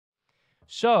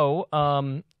So,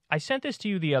 I sent this to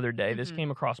you the other day. This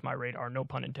came across my radar, no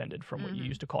pun intended, from what you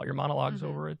used to call your monologues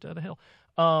over at The Hill.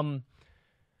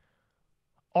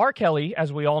 R. Kelly,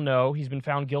 as we all know, he's been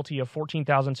found guilty of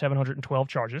 14,712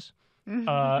 charges.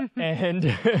 And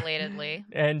belatedly,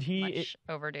 and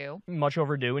much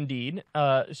overdue indeed.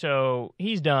 So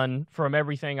he's done. From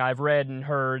everything I've read and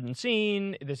heard and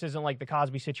seen, this isn't like the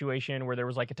Cosby situation where there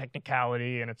was like a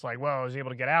technicality and it's like, well, I was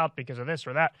able to get out because of this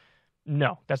or that.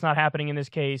 No, that's not happening in this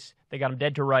case. They got him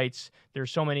dead to rights. There's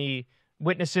so many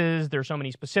witnesses, there's so many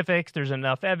specifics, there's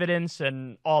enough evidence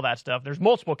and all that stuff. There's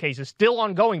multiple cases still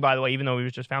ongoing, by the way, even though he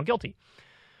was just found guilty.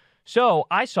 So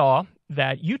I saw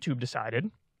that YouTube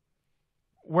decided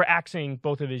we're axing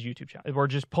both of his YouTube channels. We're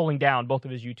just pulling down both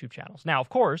of his YouTube channels. Now, of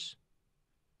course,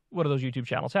 what do those YouTube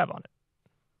channels have on it?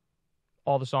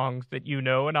 All the songs that you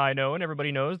know and I know and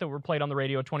everybody knows that were played on the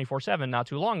radio 24/7 not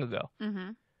too long ago.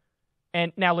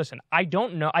 And now, listen, I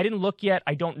don't know. I didn't look yet.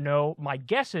 I don't know. My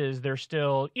guess is there's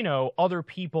still, other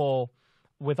people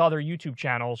with other YouTube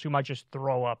channels who might just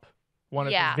throw up one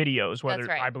of his videos, whether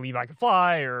I Believe I Could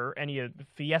Fly or any of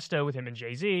Fiesta with him and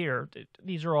Jay-Z, or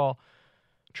these are all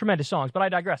tremendous songs, but I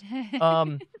digress.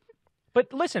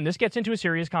 But listen, this gets into a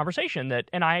serious conversation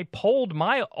and I polled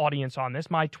my audience on this,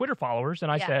 my Twitter followers,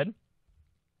 and I said,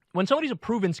 when somebody's a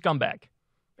proven scumbag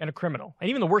and a criminal, and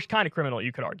even the worst kind of criminal,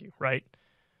 you could argue, right?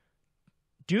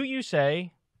 Do you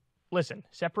say, listen,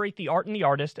 separate the art and the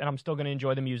artist, and I'm still going to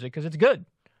enjoy the music because it's good?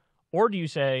 Or do you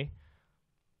say,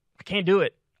 I can't do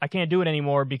it. I can't do it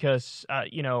anymore because, I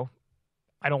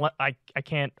don't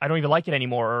even like it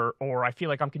anymore, or I feel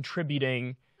like I'm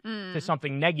contributing to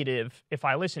something negative if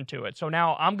I listen to it. So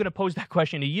now I'm going to pose that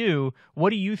question to you.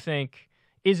 What do you think?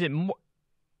 Is it more,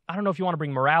 I don't know if you want to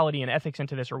bring morality and ethics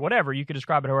into this or whatever. You could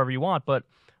describe it however you want, but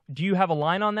do you have a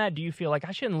line on that? Do you feel like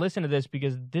I shouldn't listen to this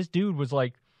because this dude was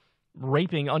like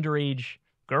raping underage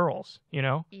girls,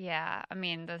 Yeah, I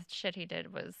mean, the shit he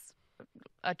did was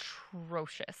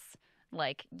atrocious.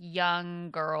 Like,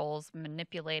 young girls,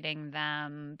 manipulating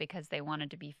them because they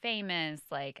wanted to be famous.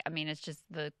 Like, I mean, it's just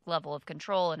the level of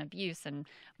control and abuse and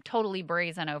totally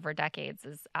brazen over decades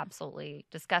is absolutely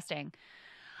disgusting.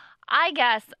 I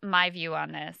guess my view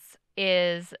on this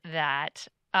is that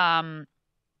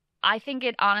I think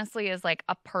it honestly is like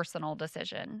a personal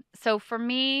decision. So for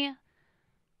me,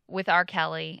 with R.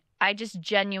 Kelly, I just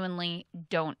genuinely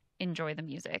don't enjoy the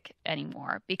music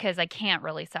anymore because I can't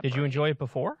really separate. Did you enjoy it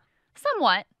before?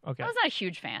 Somewhat. Okay. I was not a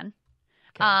huge fan.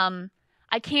 Okay.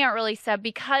 I can't really separate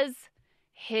because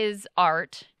his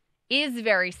art is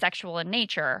very sexual in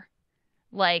nature.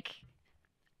 Like,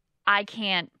 I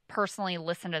can't personally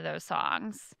listen to those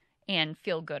songs and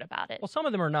feel good about it. Well, some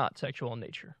of them are not sexual in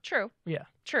nature. True. Yeah.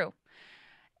 True.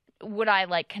 Would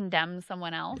I condemn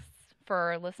someone else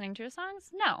for listening to his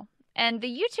songs? No. And the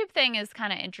YouTube thing is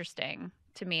kind of interesting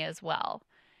to me as well,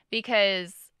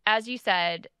 because as you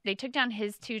said, they took down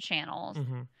his 2 channels.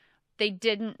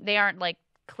 They aren't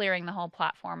clearing the whole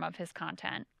platform of his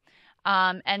content.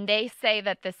 And they say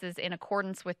that this is in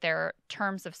accordance with their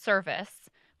terms of service.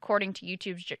 According to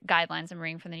YouTube's guidelines, I'm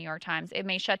reading from the New York Times, it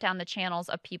may shut down the channels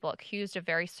of people accused of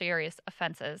very serious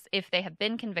offenses if they have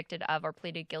been convicted of or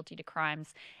pleaded guilty to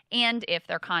crimes, and if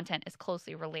their content is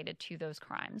closely related to those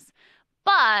crimes.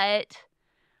 But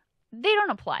they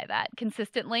don't apply that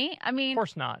consistently. I mean, of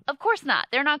course not. Of course not.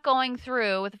 They're not going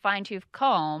through with a fine-tooth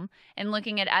comb and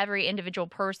looking at every individual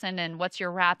person and what's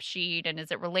your rap sheet and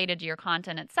is it related to your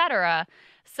content, etc.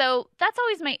 So that's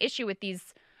always my issue with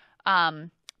these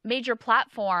major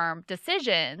platform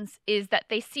decisions, is that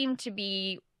they seem to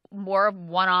be more of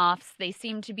one-offs. They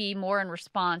seem to be more in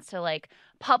response to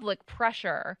public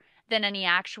pressure than any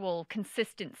actual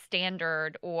consistent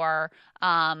standard or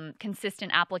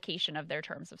consistent application of their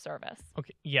terms of service.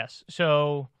 Okay. Yes.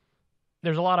 So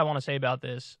there's a lot I want to say about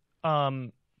this.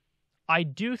 I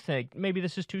do think maybe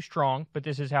this is too strong, but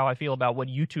this is how I feel about what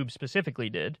YouTube specifically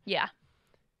did. Yeah.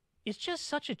 It's just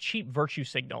such a cheap virtue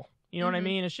signal. You know what I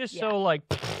mean? It's just so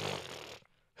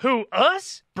who,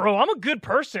 us? Bro, I'm a good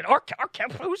person.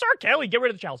 Who's R. Kelly? Get rid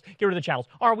of the channels. Get rid of the channels.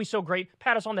 Are we so great?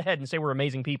 Pat us on the head and say we're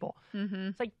amazing people.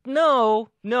 It's like, no,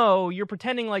 you're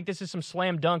pretending like this is some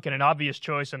slam dunk and an obvious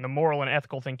choice and the moral and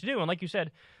ethical thing to do. And like you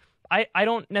said, I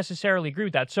don't necessarily agree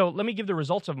with that. So let me give the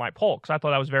results of my poll, because I thought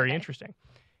that was very interesting.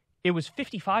 It was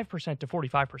 55% to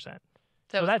 45%.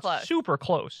 So that's close. Super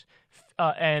close.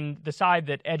 And the side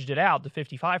that edged it out, the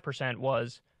 55%,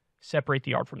 was separate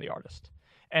the art from the artist.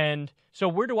 And so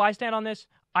where do I stand on this?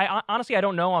 Honestly, I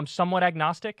don't know. I'm somewhat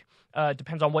agnostic.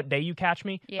 Depends on what day you catch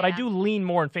me. Yeah. But I do lean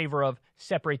more in favor of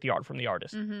separate the art from the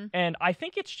artist. And I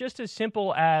think it's just as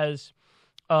simple as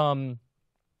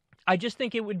I just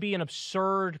think it would be an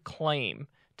absurd claim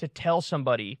to tell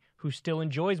somebody who still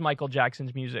enjoys Michael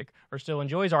Jackson's music, or still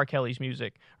enjoys R. Kelly's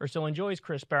music, or still enjoys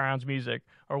Chris Brown's music,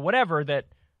 or whatever, that,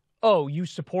 oh, you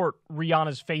support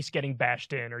Rihanna's face getting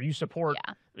bashed in, or you support,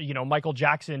 Michael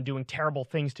Jackson doing terrible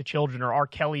things to children, or R.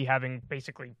 Kelly having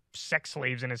basically sex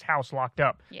slaves in his house locked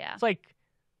up. Yeah. It's like,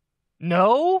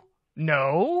 no,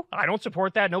 I don't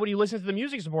support that. Nobody who listens to the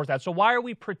music supports that. So why are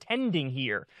we pretending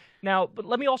here? Now, but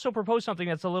let me also propose something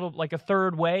that's a little like a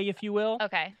third way, if you will.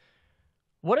 Okay.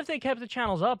 What if they kept the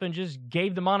channels up and just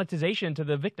gave the monetization to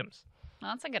the victims?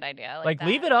 Well, that's a good idea. I Like that.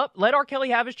 leave it up, let R.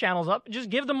 Kelly have his channels up, just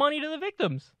give the money to the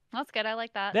victims. That's good. I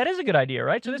like that. That is a good idea,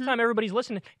 right? So this time everybody's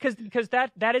listening, because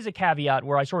that is a caveat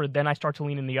where I start to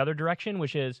lean in the other direction,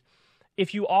 which is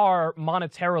if you are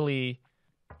monetarily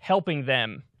helping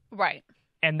them, right,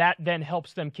 and that then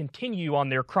helps them continue on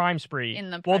their crime spree.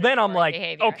 Well, then I'm like,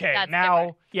 behavior. okay, That's now,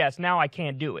 different. yes, now I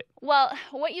can't do it. Well,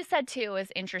 what you said too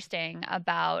is interesting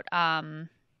about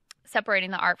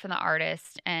separating the art from the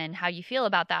artist and how you feel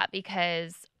about that,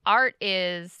 because art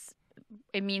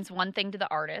it means one thing to the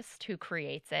artist who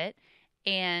creates it,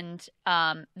 and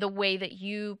the way that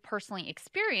you personally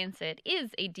experience it is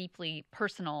a deeply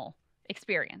personal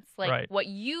experience. Like what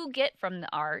you get from the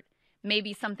art may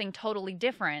be something totally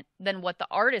different than what the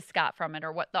artist got from it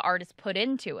or what the artist put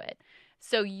into it.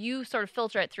 So you sort of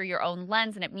filter it through your own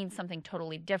lens, and it means something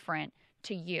totally different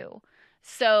to you.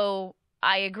 So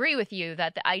I agree with you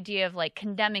that the idea of like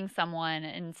condemning someone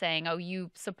and saying, oh, you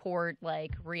support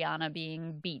like Rihanna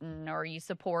being beaten, or you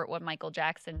support what Michael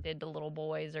Jackson did to little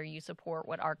boys, or you support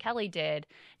what R. Kelly did,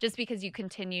 just because you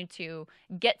continue to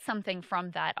get something from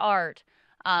that art,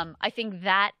 I think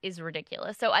that is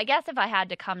ridiculous. So I guess if I had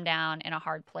to come down in a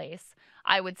hard place,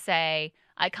 I would say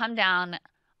I come down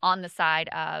on the side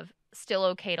of still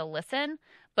okay to listen,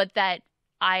 but that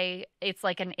it's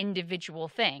like an individual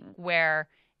thing where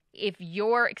if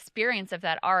your experience of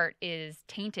that art is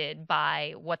tainted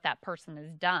by what that person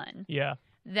has done,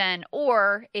 then,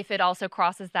 or if it also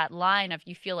crosses that line of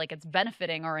you feel like it's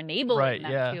benefiting or enabling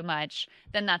them too much,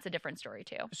 then that's a different story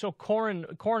too. So Corin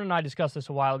and I discussed this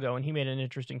a while ago, and he made an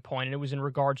interesting point, and it was in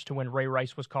regards to when Ray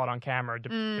Rice was caught on camera,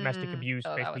 domestic abuse,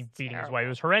 basically beating his wife. It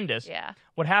was horrendous. Yeah.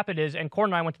 What happened is, and Corin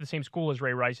and I went to the same school as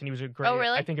Ray Rice, and he was a great,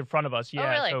 I think, in front of us. Yeah. Oh,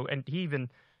 really? So, and he even,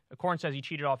 Corin says he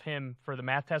cheated off him for the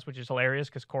math test, which is hilarious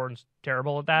because Corin's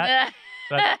terrible at that.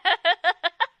 But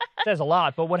says a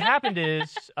lot. But what happened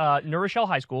is New Rochelle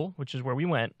High School, which is where we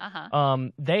went,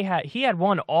 he had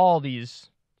won all these,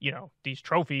 these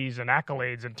trophies and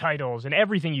accolades and titles and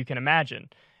everything you can imagine.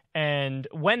 And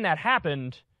when that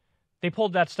happened, they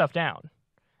pulled that stuff down.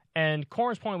 And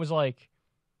Corin's point was like,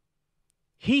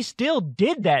 he still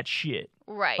did that shit.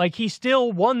 Right. Like, he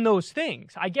still won those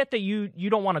things. I get that you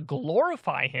don't want to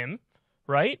glorify him,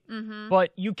 right? Mm-hmm.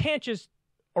 But you can't just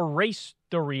erase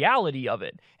the reality of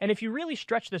it. And if you really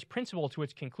stretch this principle to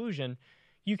its conclusion,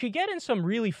 you could get in some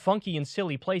really funky and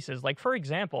silly places. Like, for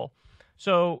example,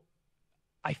 so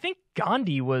I think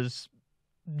Gandhi was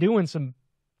doing some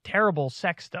terrible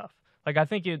sex stuff. Like, I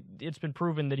think it's been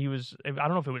proven that he was, I don't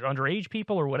know if it was underage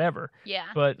people or whatever. Yeah.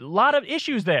 But a lot of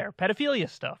issues there, pedophilia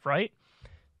stuff, right?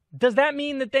 Does that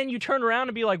mean that then you turn around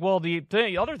and be like, well, the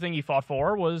other thing he fought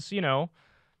for was,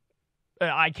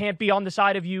 I can't be on the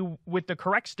side of you with the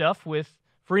correct stuff with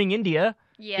freeing India.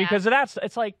 Yeah. Because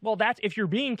it's like, well, that's, if you're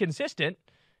being consistent,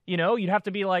 you'd have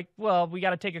to be like, well, we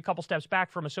got to take a couple steps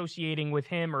back from associating with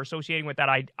him or associating with that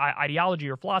ideology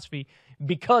or philosophy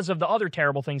because of the other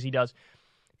terrible things he does.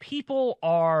 People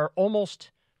are almost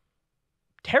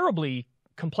terribly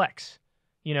complex,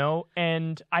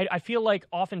 and I feel like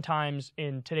oftentimes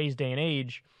in today's day and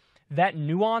age, that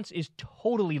nuance is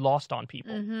totally lost on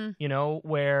people,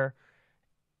 where,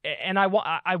 and I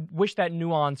wish that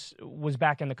nuance was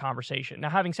back in the conversation. Now,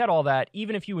 having said all that,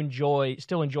 even if you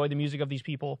still enjoy the music of these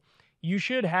people, you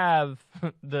should have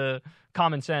the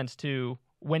common sense to,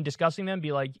 when discussing them,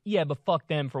 be like, yeah, but fuck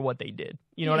them for what they did.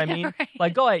 You know what I mean? Right.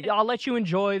 Like, go ahead, I'll let you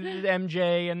enjoy the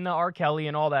MJ and the R. Kelly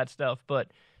and all that stuff,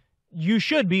 but you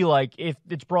should be like, if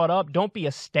it's brought up, don't be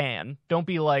a stan. Don't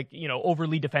be like,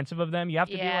 overly defensive of them. You have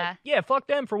to be like, yeah, fuck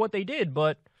them for what they did,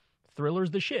 but Thriller's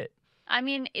the shit. I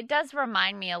mean, it does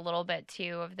remind me a little bit,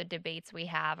 too, of the debates we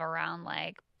have around,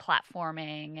 like,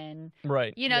 platforming and,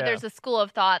 right. There's a school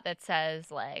of thought that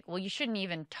says, like, well, you shouldn't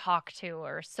even talk to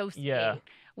or associate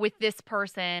with this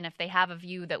person if they have a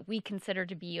view that we consider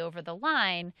to be over the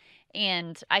line.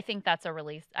 And I think that's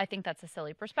a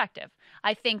silly perspective.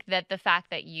 I think that the fact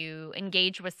that you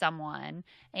engage with someone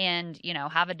and,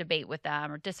 have a debate with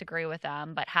them or disagree with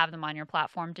them, but have them on your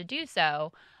platform to do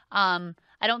so,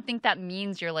 I don't think that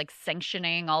means you're like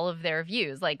sanctioning all of their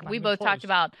views. Like Not we even both close. talked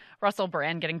about Russell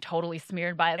Brand getting totally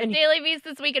smeared by the And Daily Beast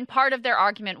this week, and part of their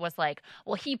argument was like,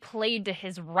 well, he played to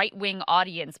his right-wing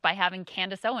audience by having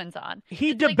Candace Owens on. He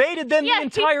It's debated them the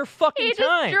entire fucking he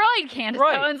time. destroyed Candace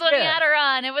Right, Owens when he yeah. had her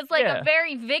on. It was like Yeah. a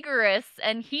very vigorous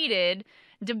and heated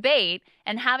debate,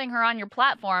 and having her on your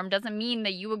platform doesn't mean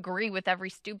that you agree with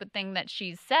every stupid thing that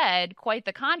she's said. Quite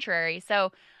the contrary.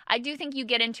 So I do think you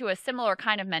get into a similar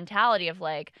kind of mentality of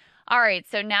like, all right,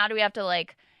 so now do we have to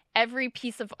like every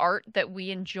piece of art that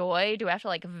we enjoy, do we have to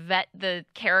like vet the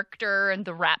character and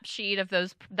the rap sheet of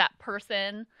that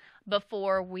person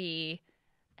before we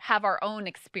have our own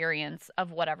experience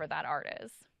of whatever that art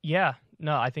is? Yeah,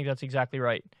 no, I think that's exactly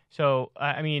right. So,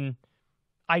 I mean,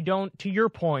 I don't, to your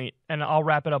point, and I'll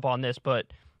wrap it up on this, but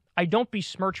I don't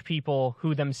besmirch people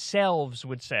who themselves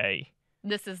would say,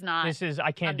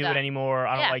 I can't do it anymore.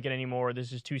 I don't like it anymore.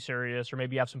 This is too serious. Or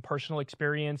maybe you have some personal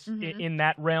experience in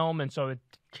that realm, and so it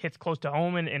hits close to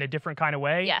home in a different kind of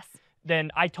way. Yes. Then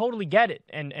I totally get it.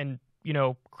 And you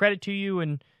know, credit to you,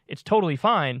 and it's totally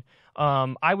fine.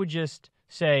 I would just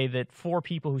say that for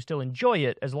people who still enjoy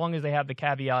it, as long as they have the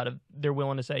caveat of they're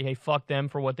willing to say, hey, fuck them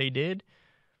for what they did,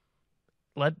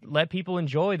 let people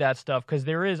enjoy that stuff, because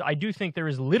I do think there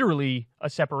is literally a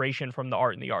separation from the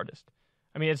art and the artist.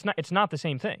 I mean, it's not the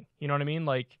same thing. You know what I mean?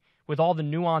 Like, with all the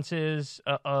nuances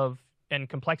and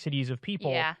complexities of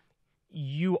people,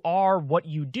 you are what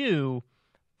you do,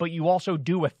 but you also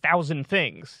do 1,000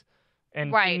 things.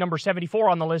 And thing number 74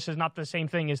 on the list is not the same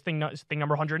thing as thing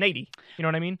number 180. You know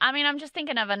what I mean? I mean, I'm just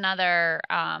thinking of another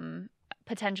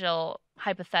potential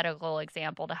hypothetical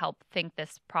example to help think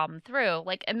this problem through.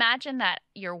 Like, imagine that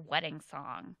your wedding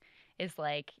song is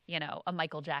like, you know, a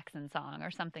Michael Jackson song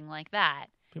or something like that.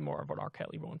 Be more of an R.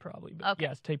 Kelly one, probably. But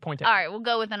yes, point. All right, we'll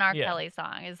go with an R. Kelly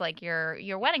song. Is like your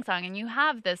wedding song, and you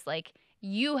have this like,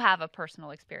 you have a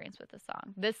personal experience with this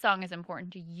song. This song is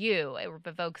important to you. It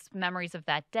evokes memories of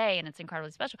that day, and it's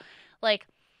incredibly special. Like,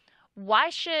 why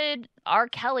should R.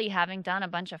 Kelly, having done a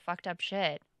bunch of fucked up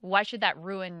shit, why should that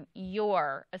ruin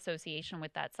your association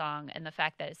with that song and the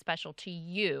fact that it's special to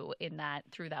you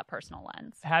through that personal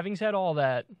lens? Having said all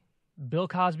that, Bill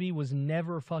Cosby was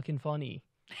never fucking funny.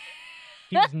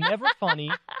 He was never funny.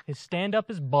 His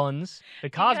stand-up is buns. The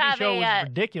Cosby Show was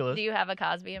ridiculous. Do you have a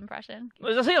Cosby impression?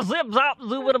 Zip zop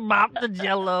zoobada bop, the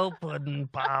Jello pudding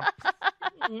pop.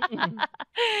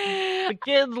 The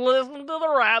kids listen to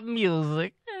the rap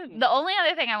music. The only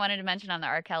other thing I wanted to mention on the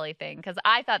R. Kelly thing, because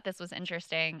I thought this was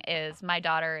interesting, is my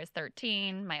daughter is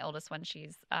 13. My oldest one,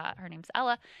 her name's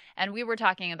Ella, and we were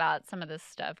talking about some of this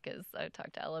stuff because I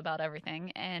talked to Ella about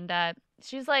everything, and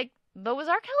she's like, "But was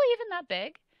R. Kelly even that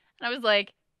big?" And I was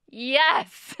like,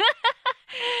 yes.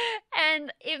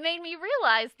 And it made me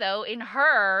realize, though, in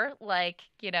her, like,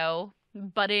 you know,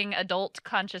 budding adult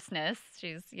consciousness,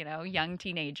 she's, you know, young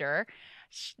teenager,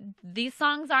 these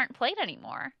songs aren't played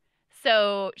anymore.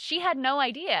 So she had no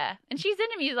idea. And she's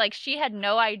into me like she had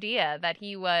no idea that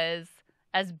he was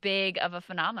as big of a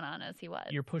phenomenon as he was.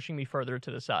 You're pushing me further to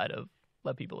the side of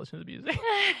let people listen to the music.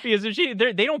 Because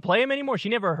if they don't play him anymore. She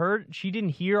didn't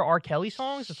hear R. Kelly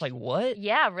songs. It's like, what?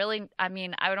 Yeah, really. I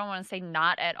mean, I don't want to say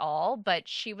not at all, but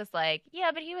she was like, yeah,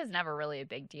 but he was never really a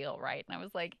big deal, right? And I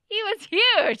was like, he was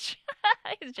huge.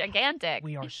 He's gigantic.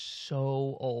 We are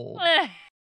so old.